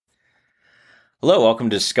Hello, welcome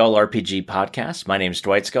to Skull RPG Podcast. My name's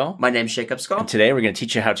Dwight Skull. My name's Jacob Skull. And today we're going to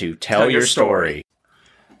teach you how to tell your story.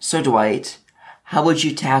 So, Dwight, how would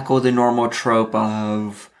you tackle the normal trope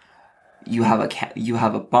of you have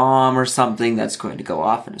a bomb or something that's going to go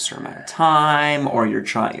off in a certain amount of time, or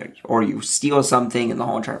you steal something and the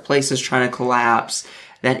whole entire place is trying to collapse?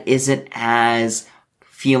 That isn't as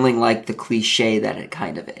feeling like the cliche that it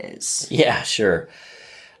kind of is. Yeah, sure.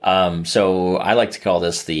 So I like to call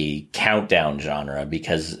this the countdown genre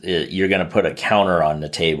because you're going to put a counter on the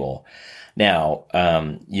table. Now,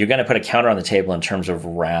 you're going to put a counter on the table in terms of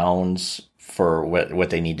rounds for what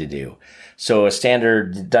they need to do. So a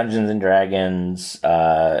standard Dungeons and Dragons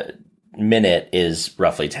minute is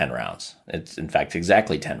roughly 10 rounds. It's in fact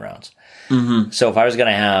exactly 10 rounds. Mm-hmm. So if I was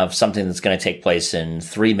going to have something that's going to take place in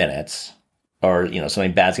 3 minutes, or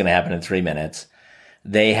something bad's going to happen in 3 minutes,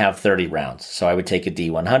 they have 30 rounds. So I would take a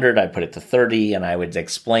D100, I'd put it to 30, and I would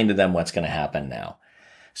explain to them what's going to happen now.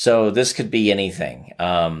 So this could be anything.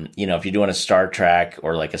 If you're doing a Star Trek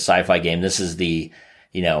or like a sci-fi game, this is the,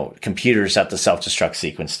 computers set the self-destruct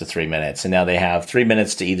sequence to 3 minutes. And now they have 3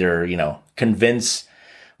 minutes to either, convince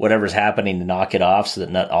whatever's happening to knock it off so that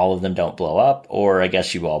not all of them don't blow up, or I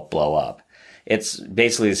guess you all blow up. It's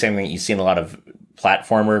basically the same thing you see in a lot of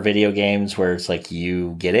platformer video games where it's like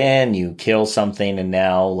you get in, you kill something, and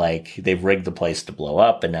now like they've rigged the place to blow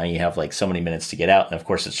up, and now you have like so many minutes to get out, and of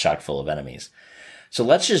course it's chock full of enemies. So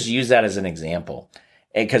let's just use that as an example,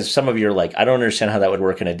 because some of you are like, I don't understand how that would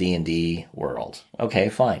work in a D&D world. Okay,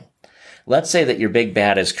 fine. Let's say that your big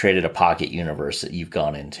bad has created a pocket universe that you've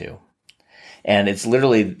gone into, and it's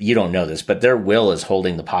literally, you don't know this, but their will is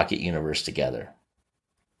holding the pocket universe together.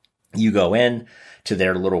 You go in to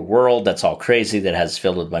their little world that's all crazy, that has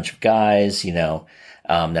filled with a bunch of guys, that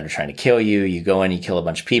are trying to kill you. You go in, you kill a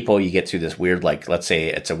bunch of people, you get through this weird, like, let's say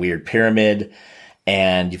it's a weird pyramid,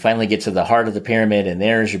 and you finally get to the heart of the pyramid, and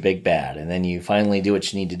there's your big bad. And then you finally do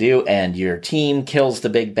what you need to do, and your team kills the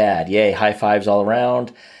big bad. Yay, high fives all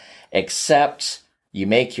around, except you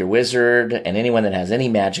make your wizard and anyone that has any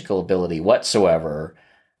magical ability whatsoever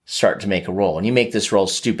start to make a roll. And you make this roll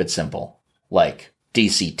stupid simple, like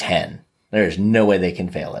DC 10. There's no way they can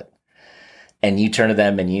fail it. And you turn to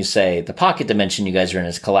them and you say, the pocket dimension you guys are in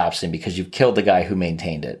is collapsing because you've killed the guy who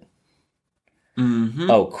maintained it. Mm-hmm.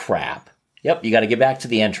 Oh, crap. Yep, you got to get back to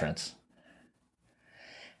the entrance.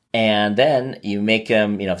 And then you make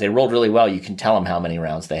them, if they rolled really well, you can tell them how many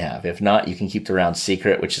rounds they have. If not, you can keep the round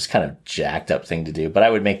secret, which is kind of jacked up thing to do. But I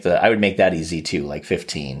would make that easy too, like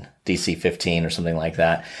 15, DC 15 or something like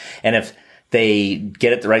that. And if they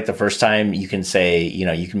get it right the first time, you can say,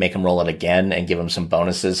 you can make them roll it again and give them some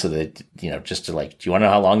bonuses so that, just to like, do you want to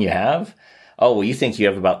know how long you have? Oh, well, you think you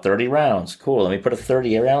have about 30 rounds. Cool. Let me put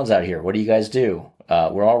 30 rounds out here. What do you guys do?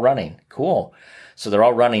 We're all running. Cool. So they're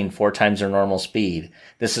all running 4 times their normal speed.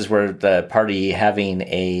 This is where the party having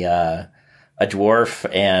a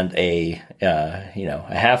dwarf and a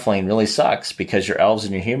halfling really sucks, because your elves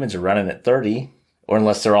and your humans are running at 30. Or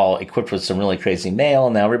unless they're all equipped with some really crazy mail,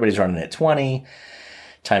 and now everybody's running at 20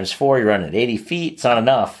 times 4. You're running at 80 feet. It's not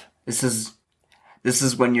enough. This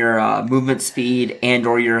is when your movement speed and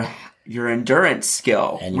or your endurance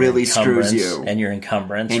skill really screws you, and your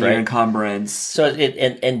encumbrance, and right? Your encumbrance. So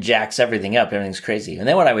it jacks everything up. Everything's crazy. And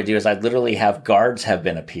then what I would do is I'd literally have guards have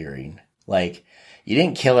been appearing. Like, you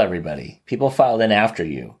didn't kill everybody. People filed in after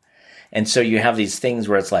you. And so you have these things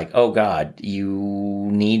where it's like, oh God, you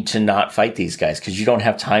need to not fight these guys because you don't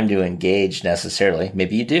have time to engage necessarily.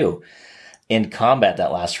 Maybe you do in combat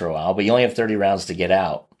that lasts for a while, but you only have 30 rounds to get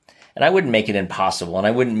out. And I wouldn't make it impossible, and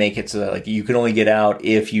I wouldn't make it so that like you can only get out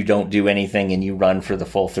if you don't do anything and you run for the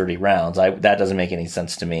full 30 rounds. That doesn't make any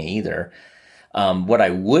sense to me either. What I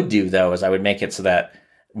would do though is I would make it so that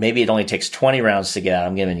maybe it only takes 20 rounds to get out.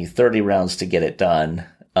 I'm giving you 30 rounds to get it done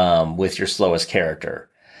with your slowest character.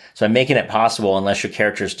 So I'm making it possible unless your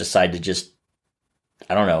characters decide to just,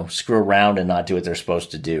 screw around and not do what they're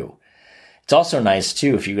supposed to do. It's also nice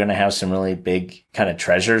too, if you're going to have some really big kind of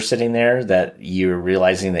treasure sitting there, that you're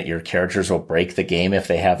realizing that your characters will break the game if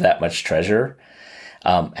they have that much treasure.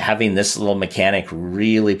 Having this little mechanic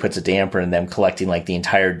really puts a damper in them collecting like the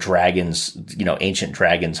entire ancient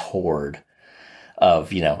dragon's hoard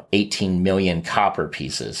of, 18 million copper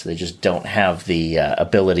pieces. They just don't have the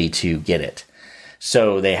ability to get it.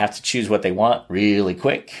 So they have to choose what they want really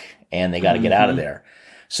quick, and they got to get out of there.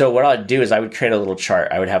 So what I'd do is I would create a little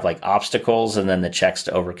chart. I would have like obstacles and then the checks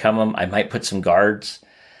to overcome them. I might put some guards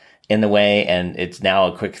in the way, and it's now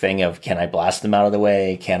a quick thing of, can I blast them out of the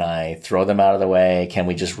way? Can I throw them out of the way? Can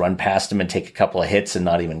we just run past them and take a couple of hits and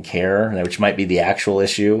not even care, which might be the actual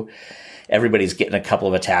issue. everybody's getting a couple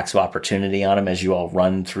of attacks of opportunity on them as you all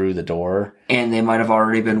run through the door. And they might have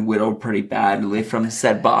already been whittled pretty badly from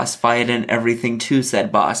said boss fight and everything to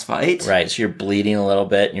said boss fight. Right, so you're bleeding a little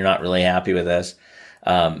bit. And you're not really happy with this.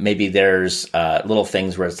 Maybe there's little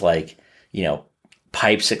things where it's like,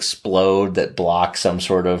 pipes explode that block some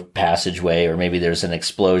sort of passageway, or maybe there's an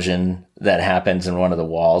explosion that happens and one of the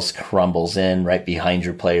walls crumbles in right behind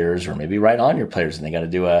your players, or maybe right on your players, and they got to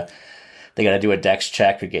do a dex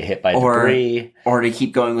check or get hit by debris. Or to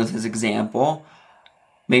keep going with his example,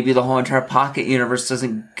 maybe the whole entire pocket universe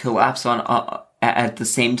doesn't collapse at the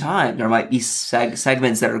same time. There might be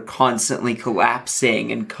segments that are constantly collapsing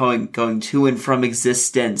and going to and from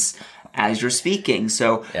existence as you're speaking.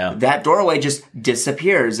 So that doorway just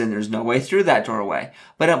disappears and there's no way through that doorway.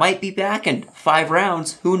 But it might be back in 5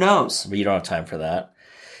 rounds. Who knows? But you don't have time for that.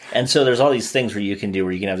 And so there's all these things where you can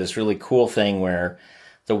have this really cool thing where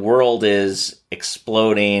the world is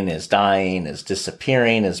exploding, is dying, is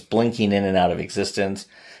disappearing, is blinking in and out of existence.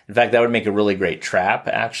 In fact, that would make a really great trap,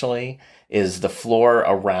 actually, is the floor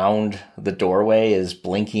around the doorway is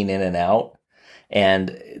blinking in and out.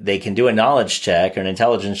 And they can do a knowledge check or an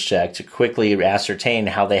intelligence check to quickly ascertain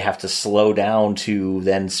how they have to slow down to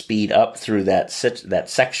then speed up through that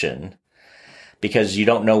section, because you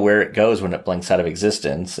don't know where it goes when it blinks out of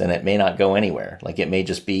existence, and it may not go anywhere. Like, it may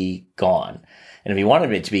just be gone. And if you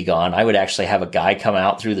wanted it to be gone, I would actually have a guy come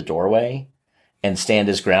out through the doorway and stand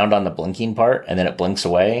his ground on the blinking part, and then it blinks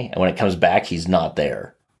away. And when it comes back, he's not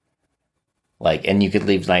there. Like, and you could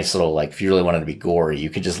leave nice little, like, if you really wanted to be gory,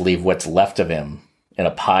 you could just leave what's left of him in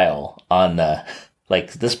a pile on the,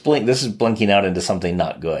 like, this is blinking out into something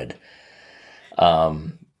not good.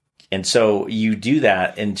 And so you do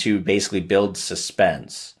that and to basically build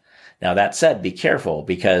suspense. Now, that said, be careful,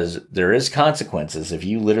 because there is consequences. If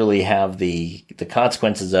you literally have the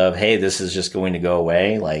consequences of, hey, this is just going to go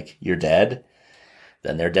away, like, you're dead,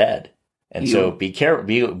 then they're dead. And so be careful,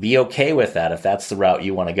 be okay with that if that's the route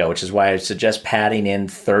you want to go, which is why I suggest padding in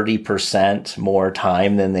 30% more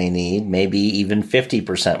time than they need, maybe even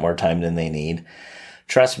 50% more time than they need.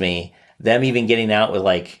 Trust me, them even getting out with,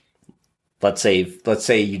 like, let's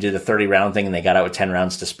say you did a 30 round thing and they got out with 10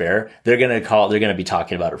 rounds to spare, they're going to be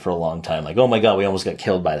talking about it for a long time. Like, oh my God, we almost got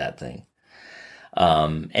killed by that thing.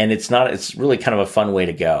 And it's really kind of a fun way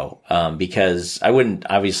to go. Because I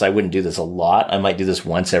wouldn't do this a lot. I might do this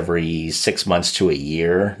once every 6 months to a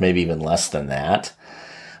year, maybe even less than that,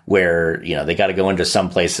 where, they got to go into some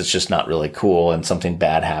place that's just not really cool and something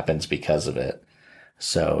bad happens because of it.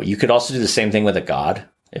 So you could also do the same thing with a god.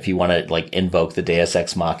 If you want to, like, invoke the Deus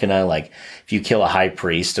Ex Machina, like, if you kill a high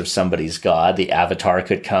priest of somebody's god, the avatar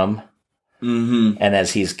could come. Mm-hmm. And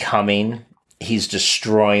as he's coming, he's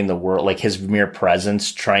destroying the world. Like, his mere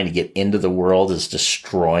presence trying to get into the world is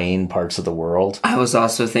destroying parts of the world. I was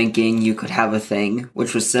also thinking you could have a thing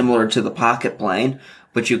which was similar to the pocket plane,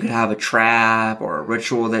 but you could have a trap or a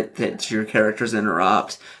ritual that your characters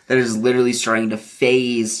interrupt that is literally starting to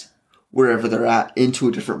phase wherever they're at into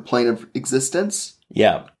a different plane of existence.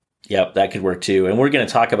 Yeah. Yep, that could work too. And we're going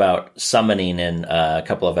to talk about summoning in a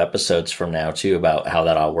couple of episodes from now too, about how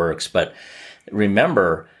that all works. But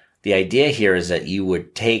remember, the idea here is that you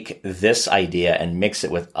would take this idea and mix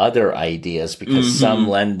it with other ideas, because some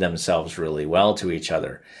lend themselves really well to each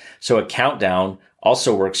other. So a countdown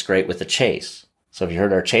also works great with a chase. So if you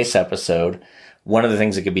heard our chase episode, one of the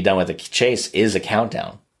things that could be done with a chase is a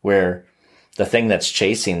countdown, where the thing that's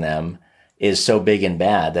chasing them is so big and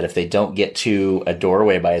bad that if they don't get to a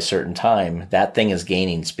doorway by a certain time, that thing is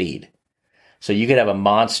gaining speed. So you could have a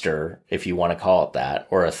monster, if you want to call it that,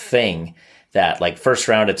 or a thing that, like, first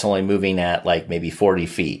round it's only moving at, like, maybe 40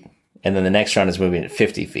 feet. And then the next round is moving at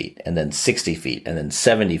 50 feet, and then 60 feet, and then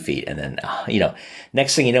 70 feet. And then,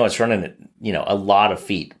 next thing you know, it's running at, a lot of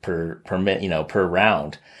feet per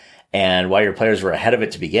round. And while your players were ahead of it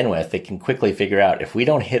to begin with, they can quickly figure out, if we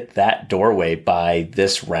don't hit that doorway by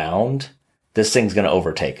this round, this thing's going to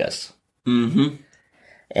overtake us. Mm-hmm.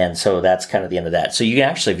 And so that's kind of the end of that. So you can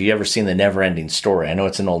actually, if you've ever seen The Never-Ending Story, I know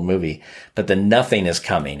it's an old movie, but the Nothing is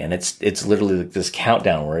coming. And it's literally like this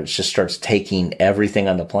countdown where it just starts taking everything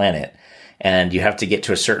on the planet. And you have to get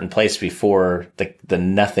to a certain place before the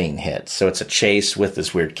nothing hits. So it's a chase with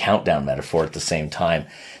this weird countdown metaphor at the same time.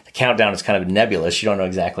 The countdown is kind of nebulous. You don't know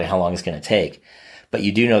exactly how long it's going to take. But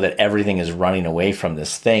you do know that everything is running away from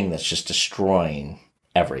this thing that's just destroying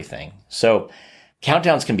everything. So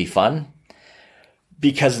countdowns can be fun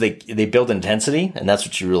because they build intensity, and that's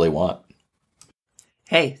what you really want.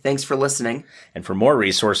 Hey, thanks for listening. And for more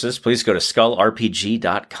resources, please go to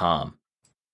skullrpg.com.